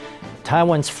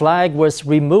Taiwan's flag was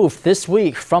removed this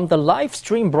week from the live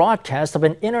stream broadcast of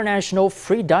an international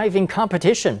free diving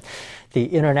competition. The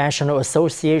International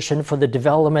Association for the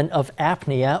Development of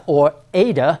Apnea, or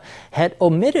AIDA, had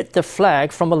omitted the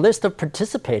flag from a list of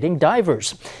participating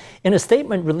divers. In a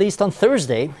statement released on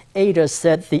Thursday, AIDA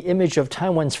said the image of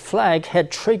Taiwan's flag had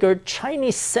triggered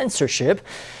Chinese censorship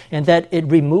and that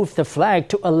it removed the flag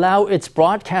to allow its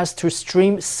broadcast to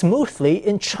stream smoothly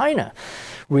in China.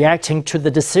 Reacting to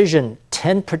the decision,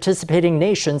 10 participating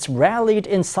nations rallied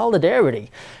in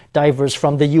solidarity. Divers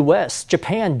from the U.S.,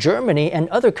 Japan, Germany, and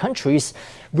other countries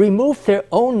removed their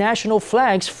own national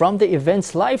flags from the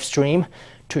event's live stream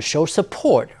to show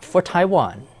support for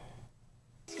Taiwan.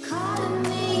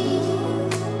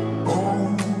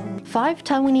 5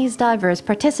 Taiwanese divers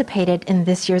participated in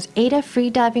this year's AIDA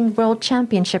Freediving World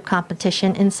Championship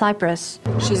competition in Cyprus.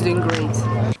 She's doing great.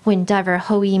 When diver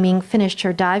Ho Yiming finished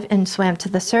her dive and swam to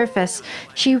the surface,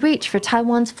 she reached for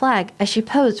Taiwan's flag as she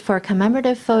posed for a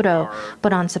commemorative photo.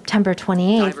 But on September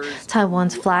 28th,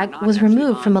 Taiwan's flag was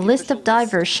removed from a list of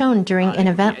divers shown during an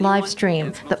event live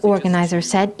stream. The organizer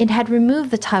said it had removed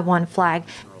the Taiwan flag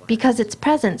because its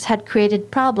presence had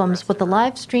created problems with the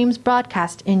live stream's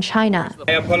broadcast in China.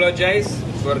 I apologize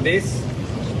for this.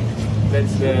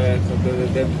 That's the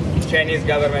Chinese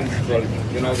government fault.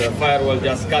 The firewall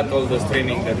just cut all the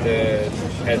streaming that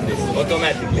had this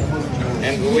automatically.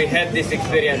 And we had this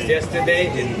experience yesterday,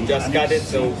 it just cut it,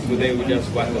 so today we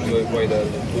just wanted to avoid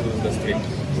the stream.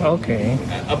 Okay.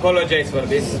 Apologize for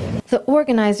this. The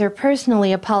organizer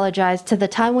personally apologized to the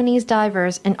Taiwanese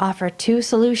divers and offered 2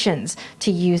 solutions: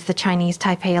 to use the Chinese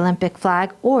Taipei Olympic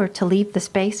flag or to leave the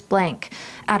space blank.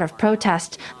 Out of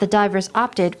protest, the divers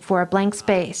opted for a blank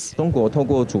space.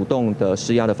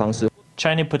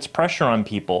 China puts pressure on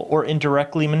people or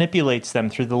indirectly manipulates them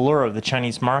through the lure of the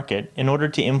Chinese market in order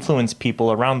to influence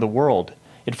people around the world.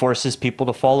 It forces people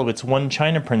to follow its one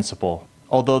China principle.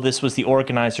 Although this was the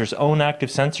organizer's own act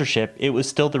of censorship, it was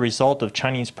still the result of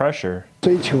Chinese pressure.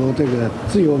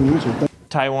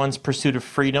 Taiwan's pursuit of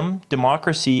freedom,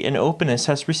 democracy, and openness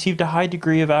has received a high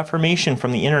degree of affirmation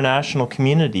from the international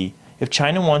community. If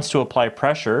China wants to apply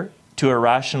pressure, to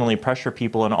irrationally pressure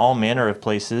people in all manner of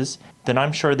places, then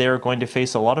I'm sure they are going to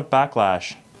face a lot of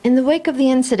backlash. In the wake of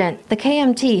the incident, the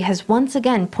KMT has once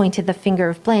again pointed the finger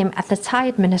of blame at the Tsai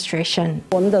administration.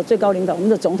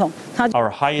 Our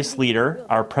highest leader,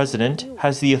 our president,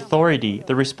 has the authority,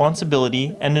 the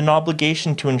responsibility, and an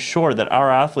obligation to ensure that our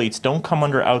athletes don't come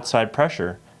under outside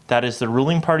pressure. That is the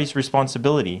ruling party's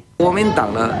responsibility. The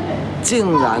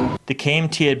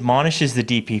KMT admonishes the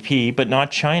DPP, but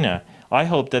not China. I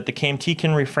hope that the KMT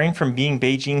can refrain from being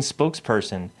Beijing's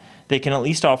spokesperson. They can at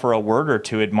least offer a word or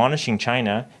two admonishing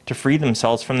China to free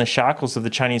themselves from the shackles of the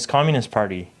Chinese Communist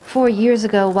Party. 4 years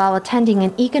ago, while attending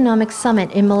an economic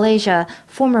summit in Malaysia,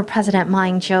 former President Ma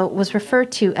Ying-jeou was referred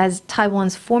to as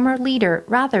Taiwan's former leader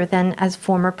rather than as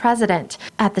former president.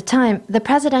 At the time, the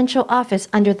presidential office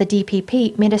under the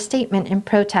DPP made a statement in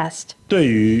protest.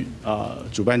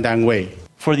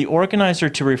 For the organizer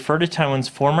to refer to Taiwan's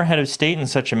former head of state in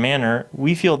such a manner,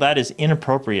 we feel that is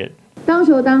inappropriate. At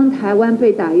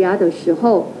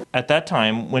that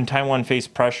time, when Taiwan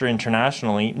faced pressure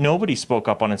internationally, nobody spoke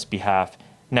up on its behalf.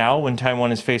 Now, when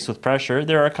Taiwan is faced with pressure,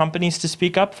 there are companies to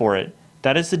speak up for it.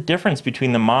 That is the difference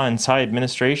between the Ma and Tsai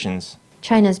administrations.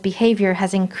 China's behavior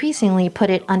has increasingly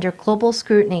put it under global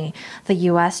scrutiny. The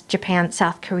U.S., Japan,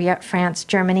 South Korea, France,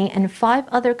 Germany, and 5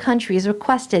 other countries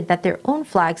requested that their own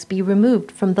flags be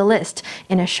removed from the list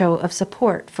in a show of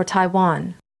support for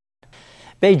Taiwan.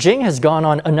 Beijing has gone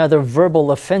on another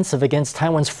verbal offensive against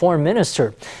Taiwan's foreign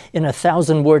minister. In a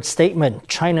 1,000-word statement,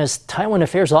 China's Taiwan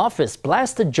Affairs Office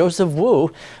blasted Joseph Wu,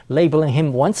 labeling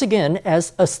him once again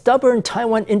as a stubborn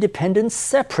Taiwan independence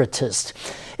separatist.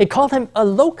 It called him a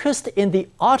locust in the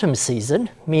autumn season,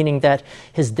 meaning that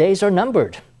his days are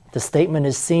numbered. The statement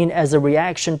is seen as a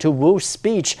reaction to Wu's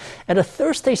speech at a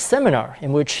Thursday seminar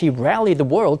in which he rallied the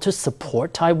world to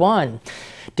support Taiwan.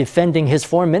 Defending his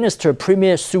foreign minister,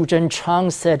 Premier Su Zhen-chang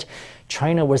said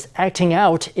China was acting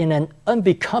out in an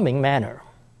unbecoming manner.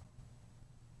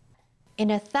 In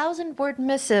a 1,000-word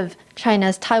missive,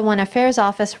 China's Taiwan Affairs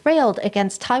Office railed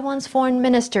against Taiwan's foreign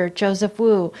minister, Joseph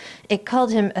Wu. It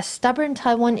called him a stubborn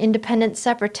Taiwan independent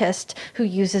separatist who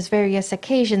uses various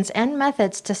occasions and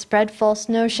methods to spread false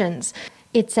notions.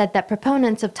 It said that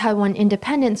proponents of Taiwan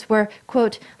independence were,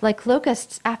 quote, like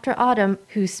locusts after autumn,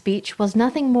 whose speech was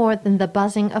nothing more than the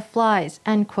buzzing of flies,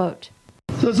 end quote.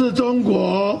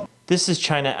 This is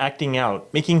China acting out,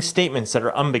 making statements that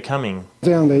are unbecoming.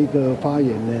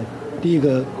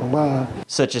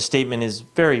 Such a statement is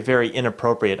very, very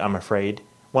inappropriate, I'm afraid.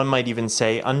 One might even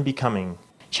say unbecoming.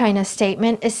 China's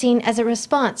statement is seen as a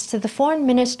response to the foreign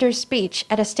minister's speech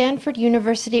at a Stanford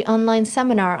University online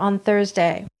seminar on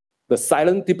Thursday. The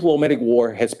silent diplomatic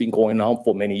war has been going on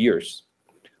for many years.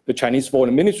 The Chinese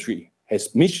Foreign Ministry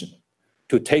has mission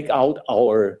to take out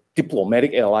our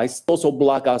diplomatic allies, also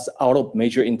block us out of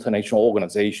major international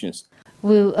organizations.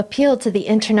 Wu appealed to the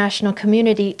international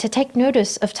community to take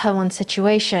notice of Taiwan's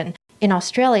situation. In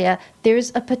Australia,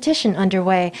 there's a petition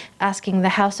underway asking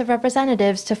the House of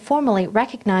Representatives to formally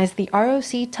recognize the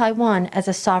ROC Taiwan as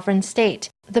a sovereign state.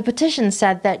 The petition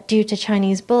said that due to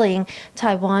Chinese bullying,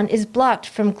 Taiwan is blocked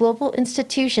from global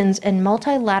institutions and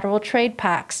multilateral trade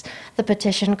pacts. The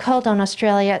petition called on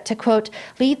Australia to, quote,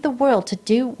 lead the world to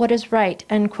do what is right,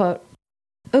 end quote.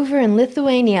 Over in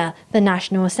Lithuania, the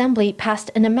National Assembly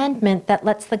passed an amendment that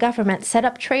lets the government set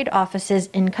up trade offices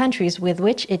in countries with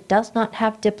which it does not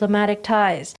have diplomatic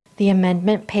ties. The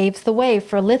amendment paves the way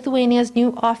for Lithuania's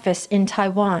new office in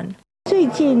Taiwan.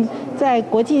 These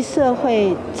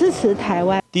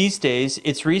days,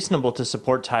 it's reasonable to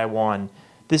support Taiwan.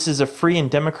 This is a free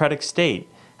and democratic state.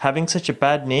 Having such a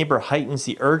bad neighbor heightens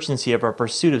the urgency of our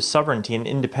pursuit of sovereignty and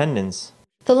independence.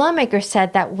 The lawmaker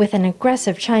said that with an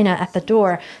aggressive China at the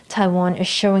door, Taiwan is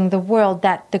showing the world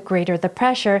that the greater the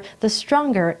pressure, the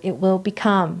stronger it will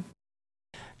become.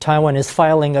 Taiwan is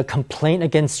filing a complaint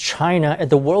against China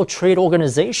at the World Trade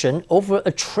Organization over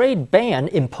a trade ban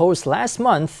imposed last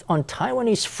month on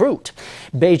Taiwanese fruit.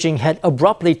 Beijing had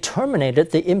abruptly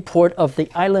terminated the import of the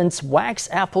island's wax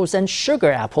apples and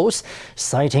sugar apples,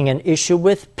 citing an issue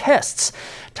with pests.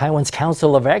 Taiwan's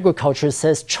Council of Agriculture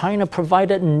says China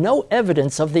provided no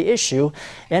evidence of the issue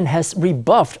and has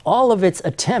rebuffed all of its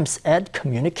attempts at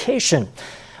communication.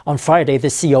 On Friday,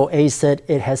 the COA said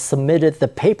it has submitted the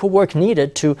paperwork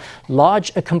needed to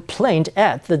lodge a complaint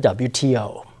at the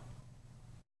WTO.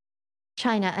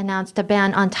 China announced a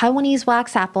ban on Taiwanese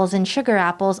wax apples and sugar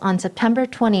apples on September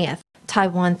 20th.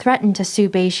 Taiwan threatened to sue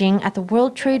Beijing at the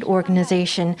World Trade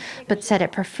Organization, but said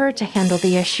it preferred to handle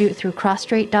the issue through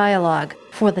cross-strait dialogue.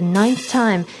 For the 9th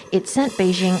time, it sent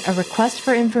Beijing a request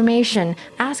for information,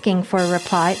 asking for a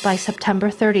reply by September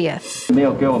 30th.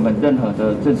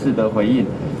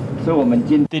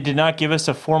 They did not give us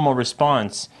a formal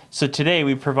response, so today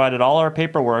we provided all our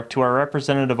paperwork to our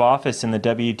representative office in the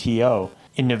WTO.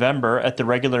 In November, at the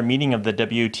regular meeting of the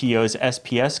WTO's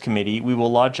SPS committee, we will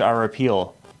lodge our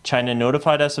appeal. China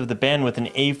notified us of the ban with an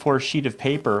A4 sheet of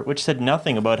paper, which said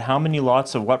nothing about how many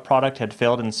lots of what product had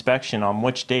failed inspection on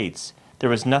which dates. There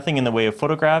was nothing in the way of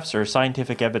photographs or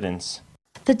scientific evidence.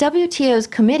 The WTO's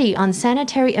Committee on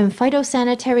Sanitary and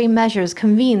Phytosanitary Measures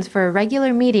convenes for a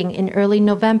regular meeting in early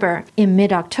November. In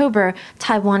mid-October,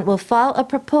 Taiwan will file a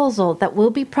proposal that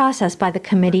will be processed by the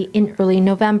committee in early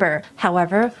November.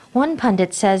 However, one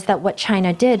pundit says that what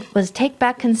China did was take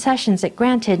back concessions it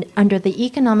granted under the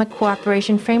Economic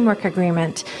Cooperation Framework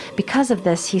Agreement. Because of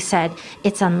this, he said,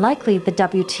 it's unlikely the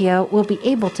WTO will be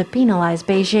able to penalize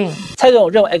Beijing.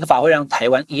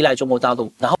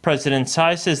 President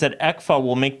Tsai says that ECFA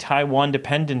will make Taiwan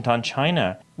dependent on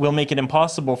China, will make it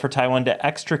impossible for Taiwan to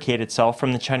extricate itself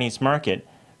from the Chinese market.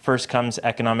 First comes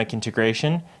economic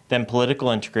integration, then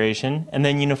political integration, and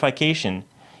then unification.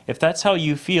 If that's how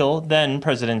you feel, then,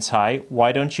 President Tsai,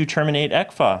 why don't you terminate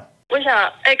ECFA?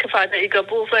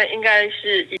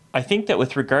 I think that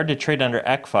with regard to trade under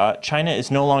ECFA, China is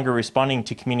no longer responding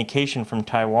to communication from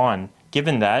Taiwan.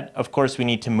 Given that, of course, we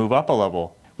need to move up a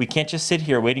level. We can't just sit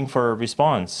here waiting for a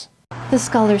response. The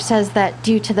scholar says that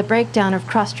due to the breakdown of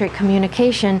cross-strait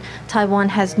communication, Taiwan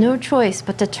has no choice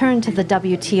but to turn to the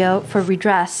WTO for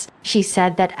redress. She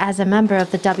said that as a member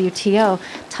of the WTO,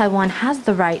 Taiwan has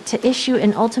the right to issue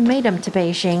an ultimatum to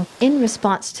Beijing in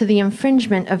response to the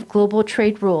infringement of global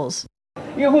trade rules.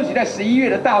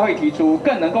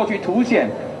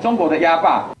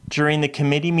 During the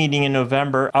committee meeting in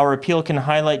November, our appeal can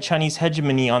highlight Chinese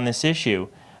hegemony on this issue.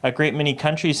 A great many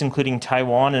countries, including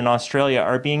Taiwan and Australia,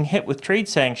 are being hit with trade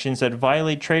sanctions that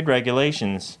violate trade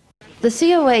regulations. The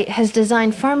COA has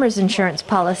designed farmers' insurance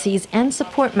policies and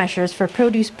support measures for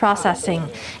produce processing.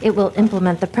 It will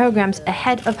implement the programs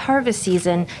ahead of harvest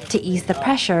season to ease the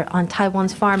pressure on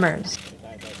Taiwan's farmers.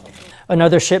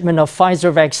 Another shipment of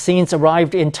Pfizer vaccines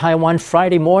arrived in Taiwan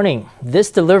Friday morning. This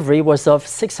delivery was of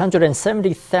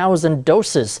 670,000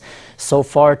 doses. So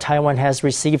far, Taiwan has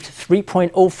received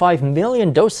 3.05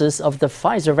 million doses of the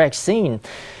Pfizer vaccine.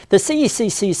 The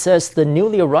CECC says the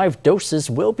newly arrived doses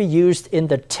will be used in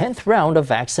the 10th round of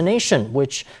vaccination,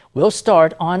 which will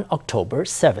start on October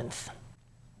 7th.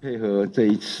 配合这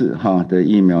一次的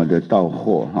疫苗的到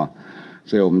货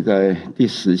所以我们在第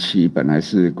10期本来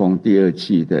是供第2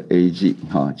剂的 AZ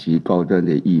及高端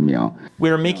的疫苗。 We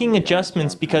are making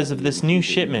adjustments because of this new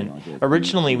shipment.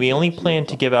 Originally, we only planned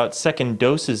to give out second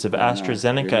doses of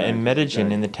AstraZeneca and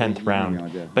Medigen in the 10th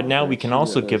round, but now we can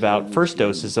also give out first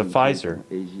doses of Pfizer.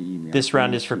 This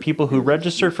round is for people who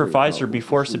registered for Pfizer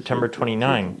before September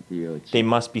 29. They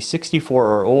must be 64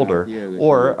 or older,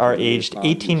 or are aged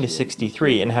 18 to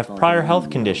 63 and have prior health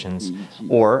conditions,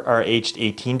 or are aged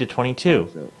 18 to 22.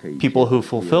 People who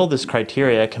fulfill this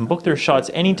criteria can book their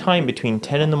shots anytime between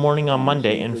 10 in the morning on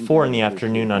Monday and 4 in the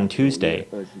afternoon on Tuesday.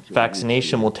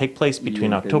 Vaccination will take place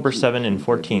between October 7 and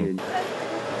 14.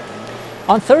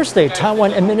 On Thursday,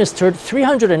 Taiwan administered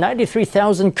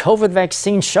 393,000 COVID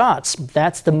vaccine shots.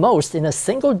 That's the most in a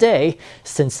single day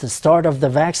since the start of the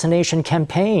vaccination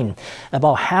campaign.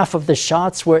 About half of the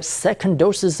shots were second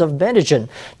doses of Medigen.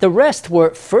 The rest were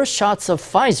first shots of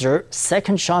Pfizer,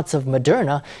 second shots of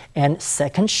Moderna, and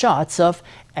second shots of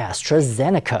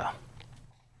AstraZeneca.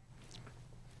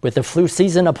 With the flu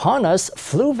season upon us,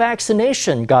 flu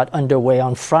vaccination got underway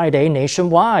on Friday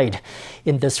nationwide.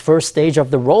 In this first stage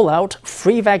of the rollout,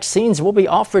 free vaccines will be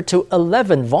offered to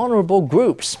 11 vulnerable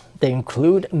groups. They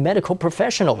include medical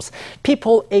professionals,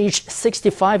 people aged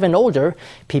 65 and older,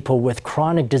 people with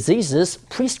chronic diseases,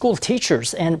 preschool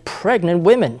teachers, and pregnant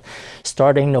women.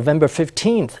 Starting November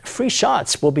 15th, free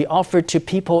shots will be offered to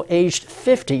people aged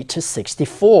 50 to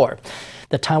 64.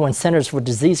 The Taiwan Centers for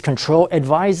Disease Control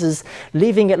advises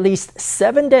leaving at least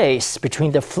 7 days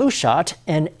between the flu shot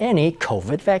and any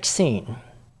COVID vaccine.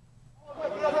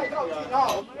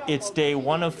 It's day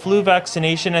 1 of flu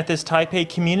vaccination at this Taipei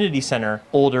Community Center.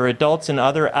 Older adults and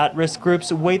other at-risk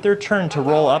groups wait their turn to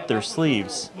roll up their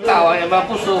sleeves.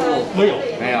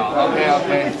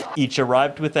 Each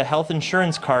arrived with a health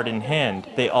insurance card in hand.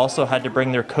 They also had to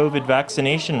bring their COVID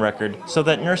vaccination record so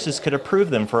that nurses could approve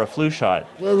them for a flu shot.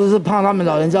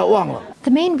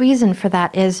 The main reason for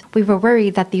that is we were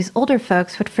worried that these older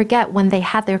folks would forget when they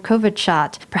had their COVID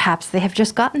shot. Perhaps they have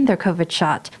just gotten their COVID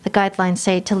shot. The guidelines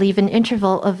say to leave an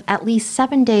interval of at least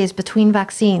 7 days between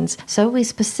vaccines, so we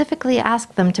specifically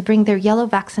asked them to bring their yellow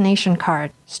vaccination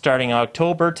card. Starting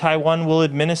October, Taiwan will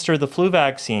administer the flu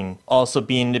vaccine. Also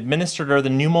being administered are the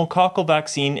pneumococcal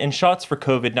vaccine and shots for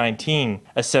COVID-19.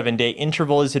 A 7-day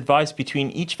interval is advised between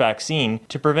each vaccine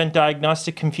to prevent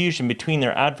diagnostic confusion between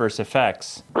their adverse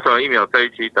effects.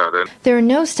 There are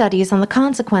no studies on the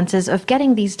consequences of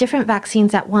getting these different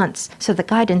vaccines at once, so the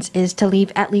guidance is to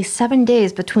leave at least 7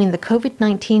 days between the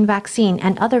COVID-19 vaccine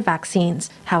and other vaccines.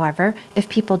 However, if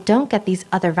people don't get these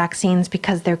other vaccines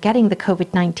because they're getting the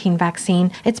COVID-19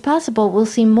 vaccine, it's possible we'll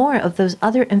see more of those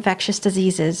other infectious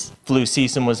diseases. Flu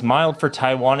season was mild for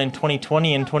Taiwan in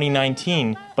 2020 and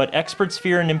 2019, but experts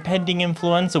fear an impending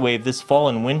influenza wave this fall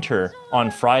and winter. On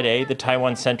Friday, the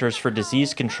Taiwan Centers for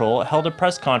Disease Control held a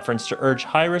press conference to urge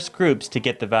high-risk groups to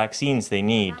get the vaccines they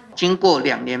need.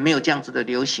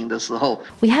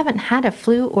 We haven't had a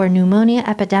flu or pneumonia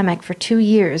epidemic for 2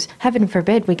 years. Heaven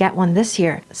forbid we get one this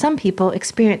year. Some people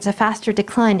experience a faster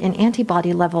decline in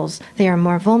antibody levels. They are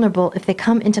more vulnerable if they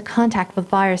come into contact with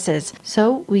viruses.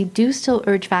 So we do still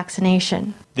urge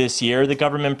vaccination. This year, the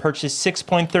government purchased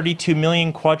 6.32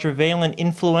 million quadrivalent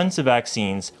influenza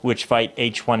vaccines, which fight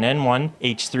H1N1,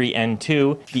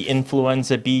 H3N2, the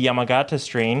influenza B Yamagata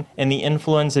strain, and the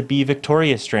influenza B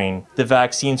Victoria strain. The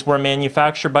vaccines were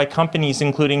manufactured by companies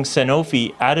including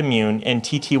Sanofi, Adimune, and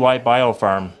TTY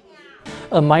Biopharm.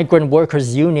 A migrant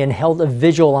workers' union held a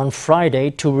vigil on Friday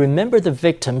to remember the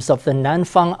victims of the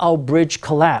Nanfang Ao Bridge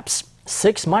collapse.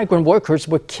 6 migrant workers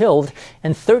were killed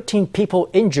and 13 people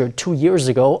injured 2 years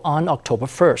ago on October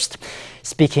 1st.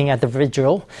 Speaking at the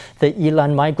vigil, the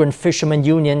Yilan Migrant Fishermen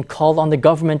Union called on the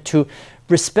government to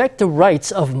respect the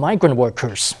rights of migrant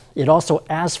workers. It also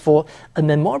asked for a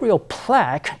memorial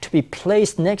plaque to be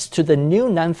placed next to the new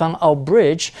Nanfang Ao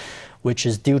Bridge, which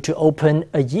is due to open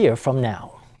a year from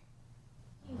now.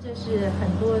 这是很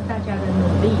多大家的努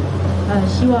力，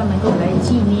希望能够来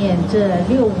纪念这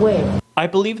6位。 I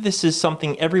believe this is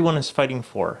something everyone is fighting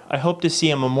for. I hope to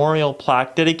see a memorial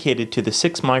plaque dedicated to the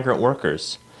 6 migrant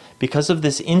workers. Because of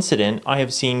this incident, I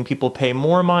have seen people pay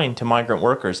more mind to migrant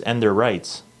workers and their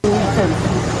rights.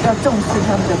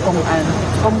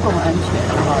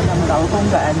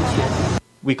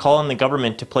 We call on the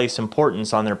government to place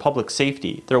importance on their public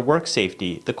safety, their work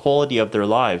safety, the quality of their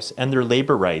lives, and their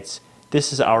labor rights.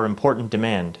 This is our important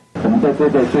demand.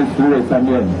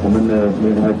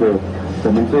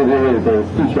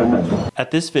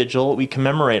 At this vigil, we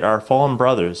commemorate our fallen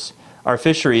brothers. Our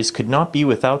fisheries could not be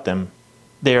without them.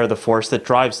 They are the force that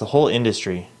drives the whole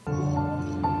industry.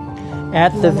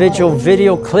 At the vigil,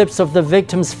 video clips of the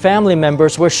victims' family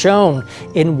members were shown.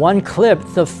 In one clip,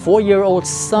 the 4-year-old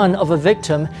son of a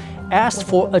victim asked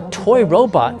for a toy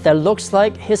robot that looks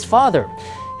like his father.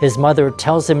 His mother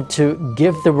tells him to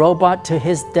give the robot to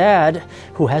his dad,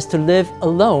 who has to live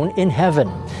alone in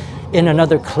heaven. In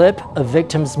another clip, a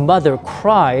victim's mother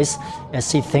cries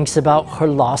as she thinks about her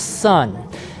lost son.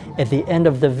 At the end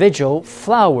of the vigil,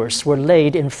 flowers were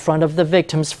laid in front of the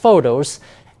victims' photos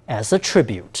as a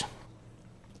tribute.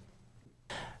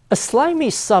 A slimy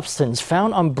substance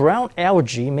found on brown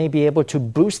algae may be able to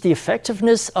boost the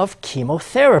effectiveness of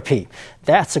chemotherapy.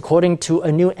 That's according to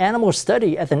a new animal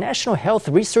study at the National Health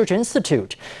Research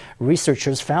Institute.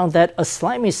 Researchers found that a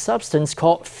slimy substance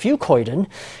called fucoidan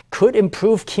could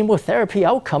improve chemotherapy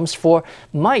outcomes for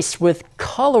mice with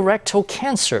colorectal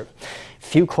cancer.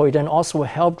 Fucoidan also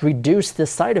helped reduce the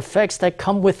side effects that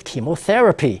come with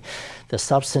chemotherapy. The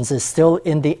substance is still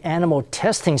in the animal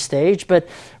testing stage, but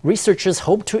researchers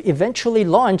hope to eventually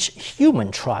launch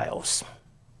human trials.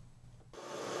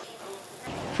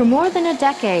 For more than a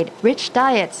decade, rich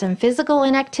diets and physical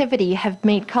inactivity have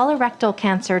made colorectal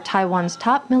cancer Taiwan's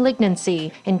top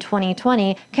malignancy. In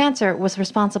 2020, cancer was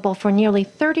responsible for nearly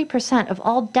 30% of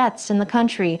all deaths in the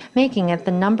country, making it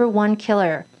the #1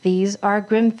 killer. These are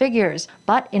grim figures,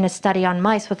 but in a study on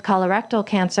mice with colorectal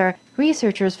cancer,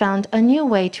 researchers found a new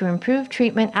way to improve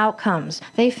treatment outcomes.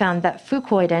 They found that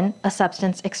fucoidan, a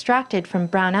substance extracted from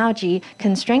brown algae,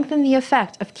 can strengthen the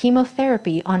effect of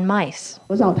chemotherapy on mice.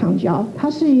 鹅藻糖胶，它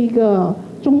是一个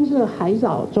棕色海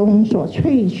藻中所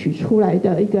萃取出来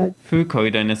的一个。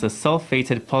 Fucoidan is a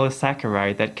sulfated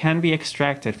polysaccharide that can be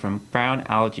extracted from brown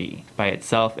algae. By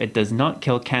itself, it does not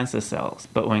kill cancer cells,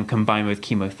 but when combined with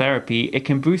chemotherapy, it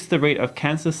can boost the rate of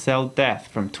cancer cell death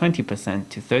from 20%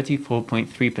 to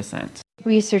 34.3%.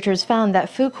 Researchers found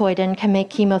that fucoidan can make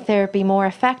chemotherapy more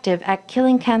effective at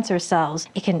killing cancer cells.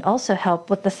 It can also help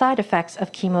with the side effects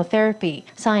of chemotherapy.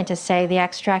 Scientists say the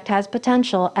extract has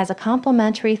potential as a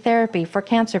complementary therapy for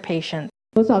cancer patients.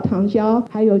 鹅藻糖胶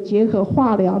还有结合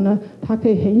化疗呢，它可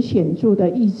以很显著的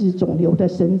抑制肿瘤的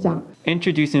生长。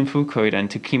 Introducing fucoidan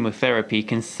to chemotherapy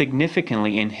can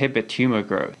significantly inhibit tumor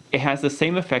growth. It has the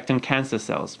same effect on cancer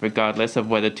cells, regardless of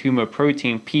whether tumor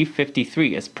protein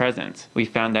P53 is present. We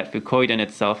found that fucoidan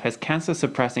itself has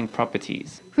cancer-suppressing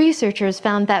properties. Researchers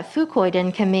found that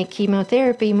fucoidan can make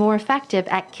chemotherapy more effective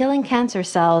at killing cancer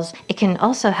cells. It can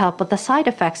also help with the side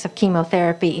effects of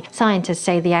chemotherapy. Scientists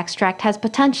say the extract has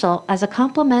potential as a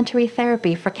complementary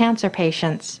therapy for cancer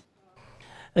patients.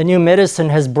 A new medicine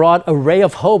has brought a ray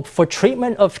of hope for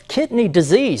treatment of kidney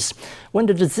disease. When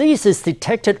the disease is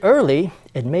detected early,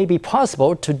 it may be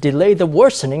possible to delay the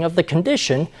worsening of the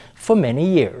condition for many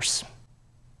years.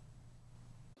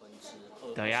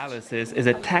 Dialysis is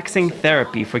a taxing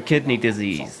therapy for kidney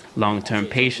disease. Long-term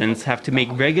patients have to make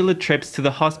regular trips to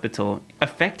the hospital,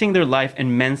 affecting their life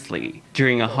immensely.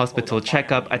 During a hospital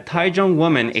checkup, a Taichung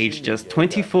woman aged just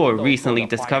 24 recently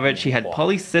discovered she had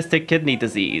polycystic kidney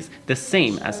disease, the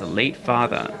same as a late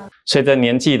father. 随着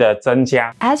年纪的增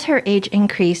加 As her age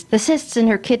increased, the cysts in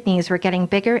her kidneys were getting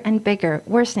bigger and bigger,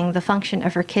 worsening the function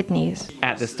of her kidneys.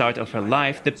 At the start of her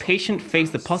life, the patient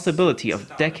faced the possibility of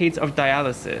decades of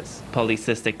dialysis.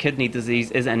 Polycystic kidney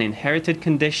disease is an inherited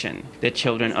condition. The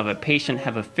children of a patient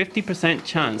have a 50%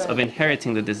 chance of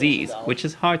inheriting the disease, which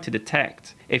is hard to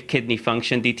detect. If kidney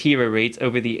function deteriorates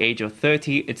over the age of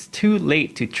 30, it's too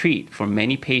late to treat for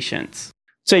many patients.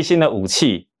 最新的武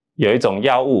器有一种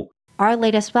药物 Our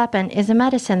latest weapon is a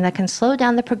medicine that can slow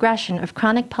down the progression of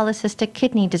chronic polycystic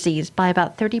kidney disease by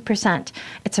about 30%.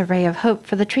 It's a ray of hope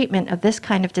for the treatment of this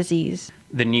kind of disease.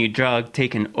 The new drug,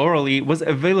 taken orally, was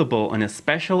available on a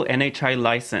special NHI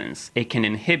license. It can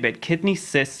inhibit kidney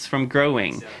cysts from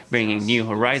growing, bringing new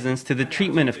horizons to the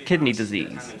treatment of kidney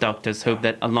disease. Doctors hope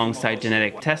that alongside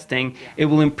genetic testing, it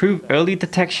will improve early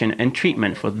detection and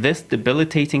treatment for this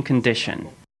debilitating condition.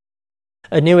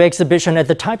 A new exhibition at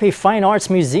the Taipei Fine Arts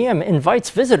Museum invites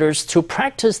visitors to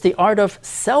practice the art of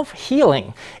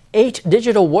self-healing. 8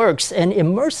 digital works and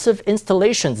immersive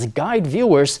installations guide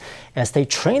viewers as they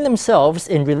train themselves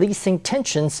in releasing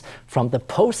tensions from the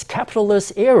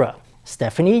post-capitalist era.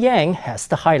 Stephanie Yang has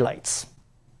the highlights.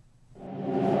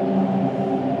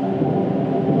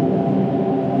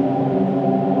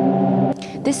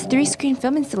 This 3-screen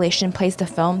film installation plays the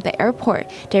film The Airport,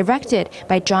 directed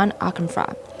by John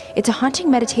Okenfra. It's a haunting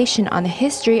meditation on the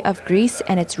history of Greece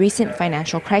and its recent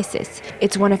financial crisis.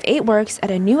 It's one of 8 works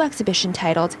at a new exhibition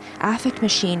titled Affect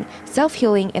Machine,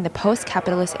 Self-Healing in the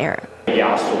Post-Capitalist Era.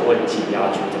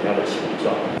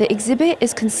 The exhibit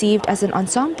is conceived as an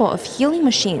ensemble of healing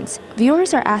machines.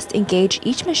 Viewers are asked to engage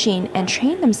each machine and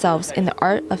train themselves in the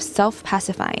art of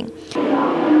self-pacifying.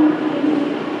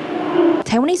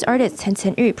 Taiwanese artist Chen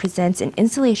Chen-yu presents an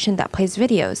installation that plays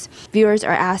videos. Viewers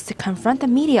are asked to confront the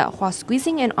media while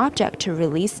squeezing an object to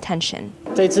release tension.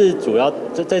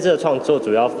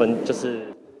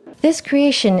 This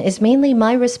creation is mainly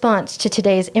my response to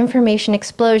today's information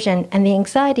explosion and the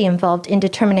anxiety involved in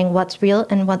determining what's real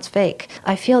and what's fake.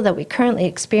 I feel that we currently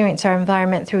experience our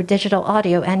environment through digital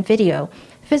audio and video.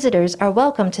 Visitors are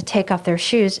welcome to take off their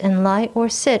shoes and lie or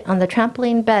sit on the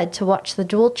trampoline bed to watch the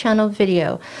dual-channel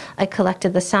video. I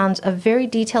collected the sounds of very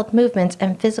detailed movements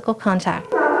and physical contact.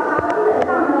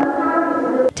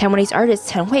 Taiwanese artist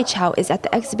Chen Huichao is at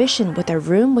the exhibition with a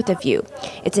room with a view.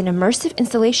 It's an immersive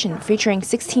installation featuring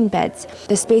 16 beds.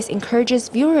 The space encourages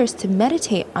viewers to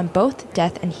meditate on both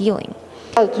death and healing.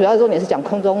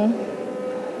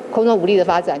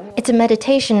 It's a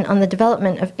meditation on the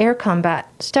development of air combat,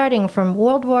 starting from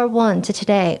World War I to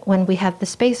today, when we have the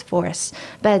Space Force.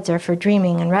 Beds are for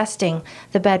dreaming and resting.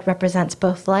 The bed represents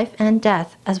both life and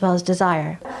death, as well as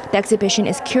desire. The exhibition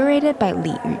is curated by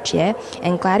Li Yujie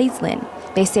and Gladys Lin.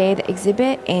 They say the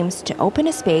exhibit aims to open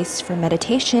a space for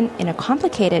meditation in a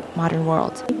complicated modern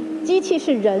world.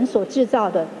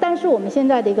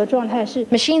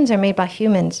 Machines are made by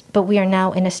humans, but we are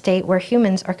now in a state where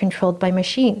humans are controlled by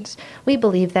machines. We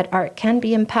believe that art can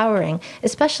be empowering,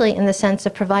 especially in the sense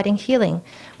of providing healing.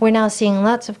 We're now seeing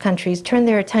lots of countries turn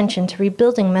their attention to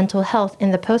rebuilding mental health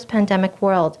in the post-pandemic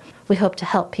world. We hope to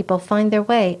help people find their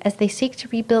way as they seek to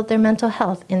rebuild their mental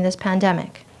health in this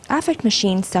pandemic. Affect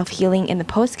Machine Self-Healing in the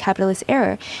Post-Capitalist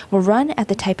Era will run at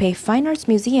the Taipei Fine Arts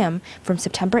Museum from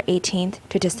September 18th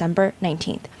to December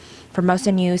 19th. For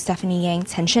Formosa News, Stephanie Yang,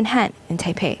 Chen Shenhan in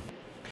Taipei.